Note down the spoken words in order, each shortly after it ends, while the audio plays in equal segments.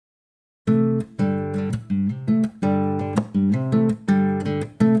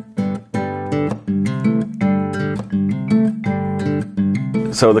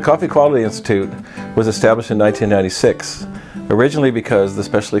So the Coffee Quality Institute was established in 1996, originally because the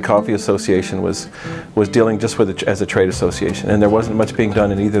Specialty Coffee Association was dealing just with it as a trade association, and there wasn't much being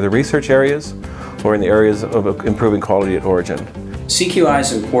done in either the research areas or in the areas of improving quality at origin. CQI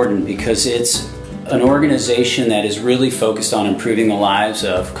is important because it's an organization that is really focused on improving the lives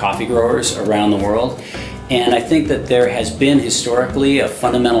of coffee growers around the world. And I think that there has been historically a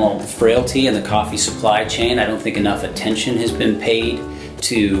fundamental frailty in the coffee supply chain. I don't think enough attention has been paid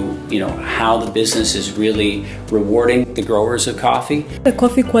to how the business is really rewarding the growers of coffee. The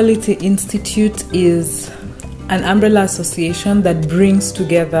Coffee Quality Institute is an umbrella association that brings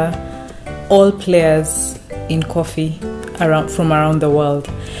together all players in coffee from around the world.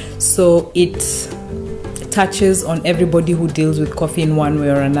 So it touches on everybody who deals with coffee in one way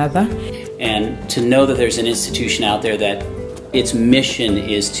or another. And to know that there's an institution out there that its mission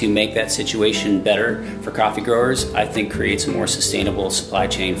is to make that situation better for coffee growers, I think creates a more sustainable supply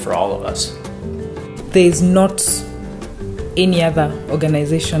chain for all of us. There is not any other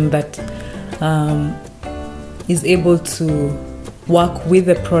organization that is able to work with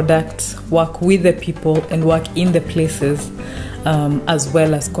the product, work with the people, and work in the places as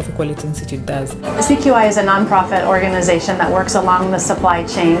well as Coffee Quality Institute does. CQI is a nonprofit organization that works along the supply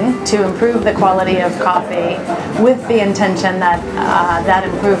chain to improve the quality of coffee with the intention that that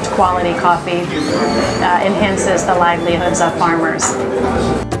improved quality coffee enhances the livelihoods of farmers.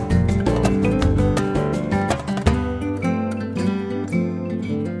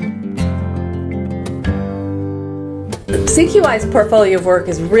 CQI's portfolio of work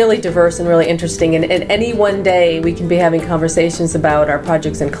is really diverse and really interesting, and any one day we can be having conversations about our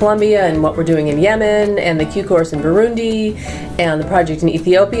projects in Colombia and what we're doing in Yemen and the Q course in Burundi and the project in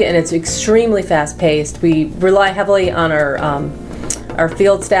Ethiopia, and it's extremely fast-paced. We rely heavily on our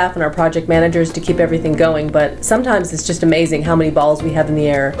field staff and our project managers to keep everything going, but sometimes it's just amazing how many balls we have in the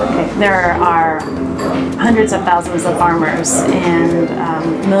air. There are hundreds of thousands of farmers and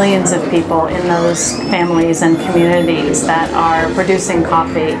millions of people in those families and communities that are producing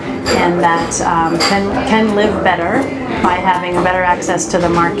coffee and that can live better by having better access to the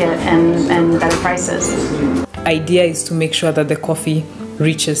market and better prices. Idea is to make sure that the coffee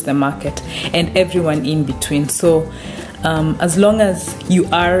reaches the market and everyone in between. So as long as you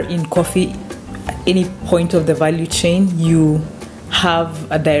are in coffee at any point of the value chain, you have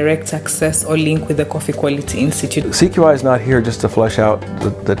a direct access or link with the Coffee Quality Institute. CQI is not here just to flesh out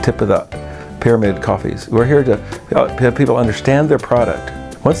the tip of the pyramid coffees. We're here to have people understand their product.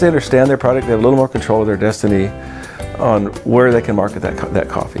 Once they understand their product, they have a little more control of their destiny on where they can market that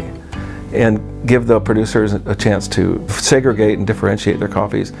coffee, and give the producers a chance to segregate and differentiate their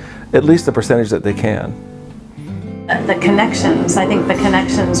coffees, at least the percentage that they can. The connections, I think the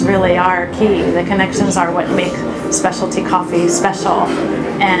connections really are key. The connections are what make specialty coffee special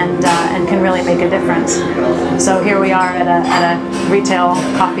and can really make a difference. So here we are at a retail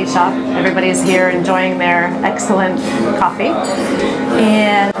coffee shop. Everybody's here enjoying their excellent coffee.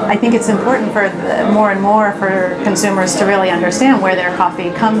 And I think it's important for more and more for consumers to really understand where their coffee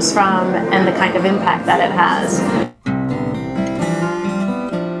comes from and the kind of impact that it has.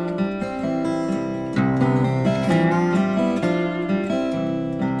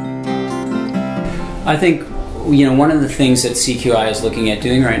 I think one of the things that CQI is looking at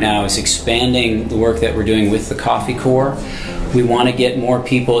doing right now is expanding the work that we're doing with the Coffee Corps. We want to get more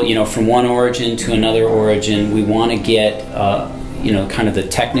people, from one origin to another origin. We want to get, kind of the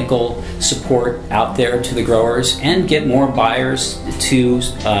technical support out there to the growers and get more buyers to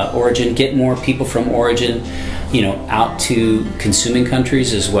origin, get more people from origin, out to consuming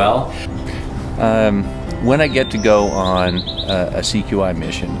countries as well. When I get to go on a CQI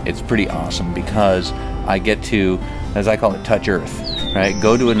mission, it's pretty awesome because I get to, as I call it, touch earth, right?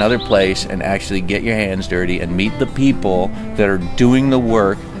 Go to another place and actually get your hands dirty and meet the people that are doing the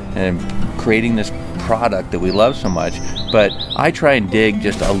work and creating this product that we love so much. But I try and dig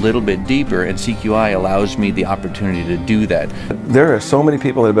just a little bit deeper, and CQI allows me the opportunity to do that. There are so many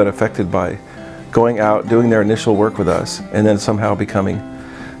people that have been affected by going out, doing their initial work with us, and then somehow becoming,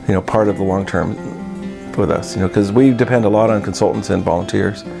 part of the long-term with us, because we depend a lot on consultants and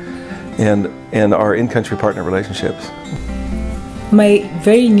volunteers and our in-country partner relationships. My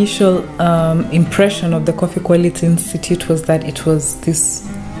very initial impression of the Coffee Quality Institute was that it was this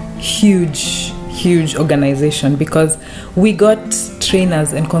huge organization, because we got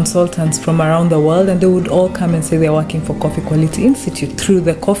trainers and consultants from around the world, and they would all come and say they're working for Coffee Quality Institute through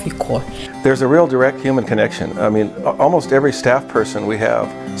the Coffee Corps. There's a real direct human connection. I mean, almost every staff person we have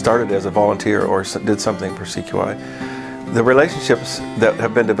started as a volunteer or did something for CQI. The relationships that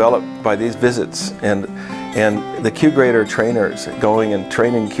have been developed by these visits and And the Q grader trainers going and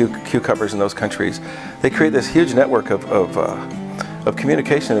training Q cuppers in those countries, they create this huge network of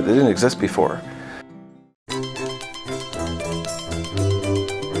communication that didn't exist before.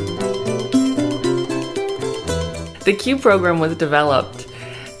 The Q program was developed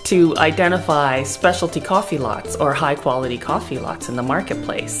to identify specialty coffee lots or high quality coffee lots in the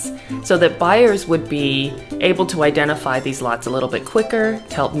marketplace so that buyers would be able to identify these lots a little bit quicker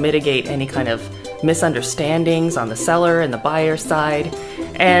to help mitigate any kind of misunderstandings on the seller and the buyer side,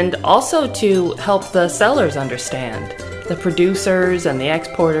 and also to help the sellers understand, the producers and the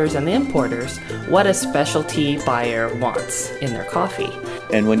exporters and the importers, what a specialty buyer wants in their coffee.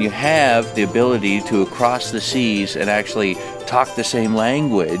 And when you have the ability to cross the seas and actually talk the same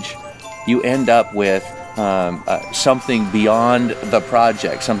language, you end up with something beyond the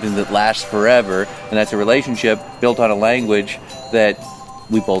project, something that lasts forever, and that's a relationship built on a language that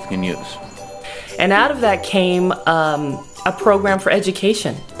we both can use. And out of that came a program for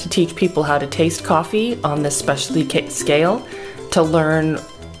education to teach people how to taste coffee on this specialty scale, to learn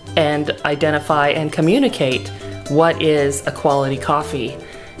and identify and communicate what is a quality coffee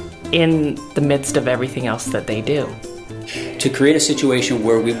in the midst of everything else that they do. To create a situation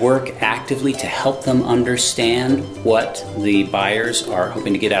where we work actively to help them understand what the buyers are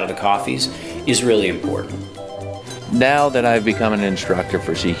hoping to get out of the coffees is really important. Now that I've become an instructor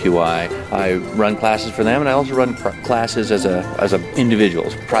for CQI, I run classes for them, and I also run classes as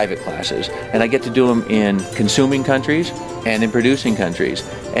individuals, private classes, and I get to do them in consuming countries and in producing countries.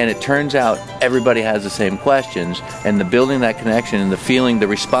 And it turns out everybody has the same questions, and the building that connection and the feeling, the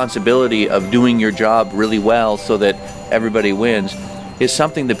responsibility of doing your job really well so that everybody wins is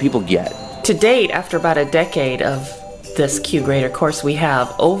something that people get. To date, after about a decade of this Q Grader course, we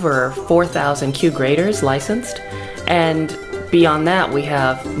have over 4,000 Q Graders licensed. And beyond that, we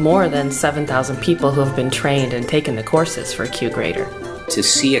have more than 7,000 people who have been trained and taken the courses for Q Grader. To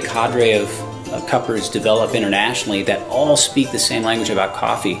see a cadre of cuppers develop internationally that all speak the same language about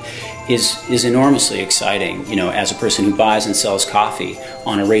coffee is enormously exciting. You know, as a person who buys and sells coffee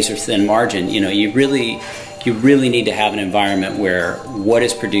on a razor-thin margin, you know, you really need to have an environment where what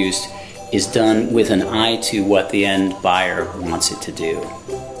is produced is done with an eye to what the end buyer wants it to do.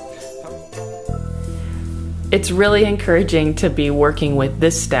 It's really encouraging to be working with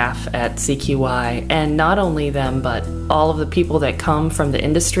this staff at CQI, and not only them, but all of the people that come from the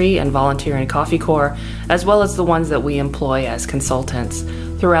industry and volunteer in Coffee Corps, as well as the ones that we employ as consultants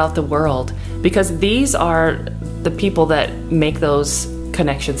throughout the world, because these are the people that make those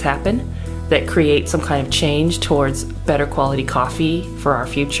connections happen, that create some kind of change towards better quality coffee for our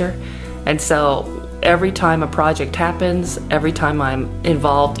future. And so every time a project happens, every time I'm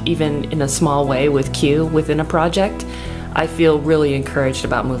involved, even in a small way with Q within a project, I feel really encouraged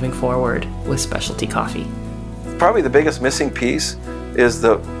about moving forward with specialty coffee. Probably the biggest missing piece is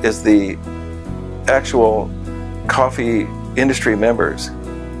the actual coffee industry members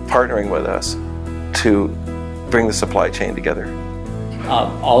partnering with us to bring the supply chain together.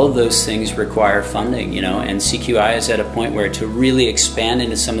 All of those things require funding, you know, and CQI is at a point where to really expand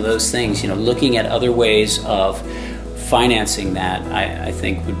into some of those things, you know, looking at other ways of financing that, I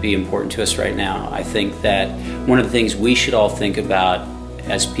think would be important to us right now. I think that one of the things we should all think about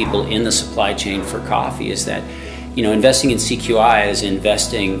as people in the supply chain for coffee is that, you know, investing in CQI is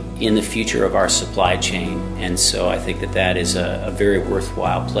investing in the future of our supply chain, and so I think that that is a very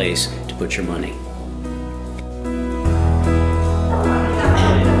worthwhile place to put your money.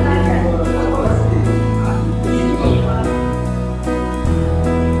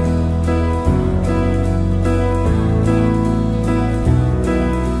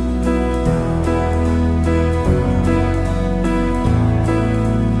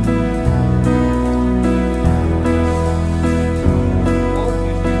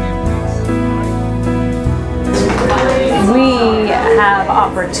 Have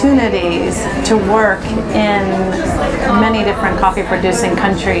opportunities to work in many different coffee producing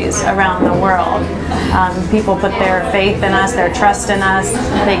countries around the world. People put their faith in us, their trust in us.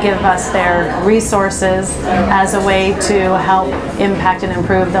 They give us their resources as a way to help impact and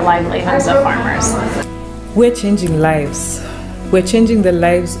improve the livelihoods of farmers. We're changing lives. We're changing the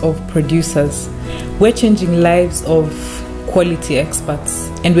lives of producers. We're changing lives of quality experts.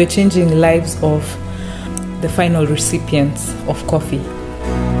 And we're changing lives of the final recipients of coffee.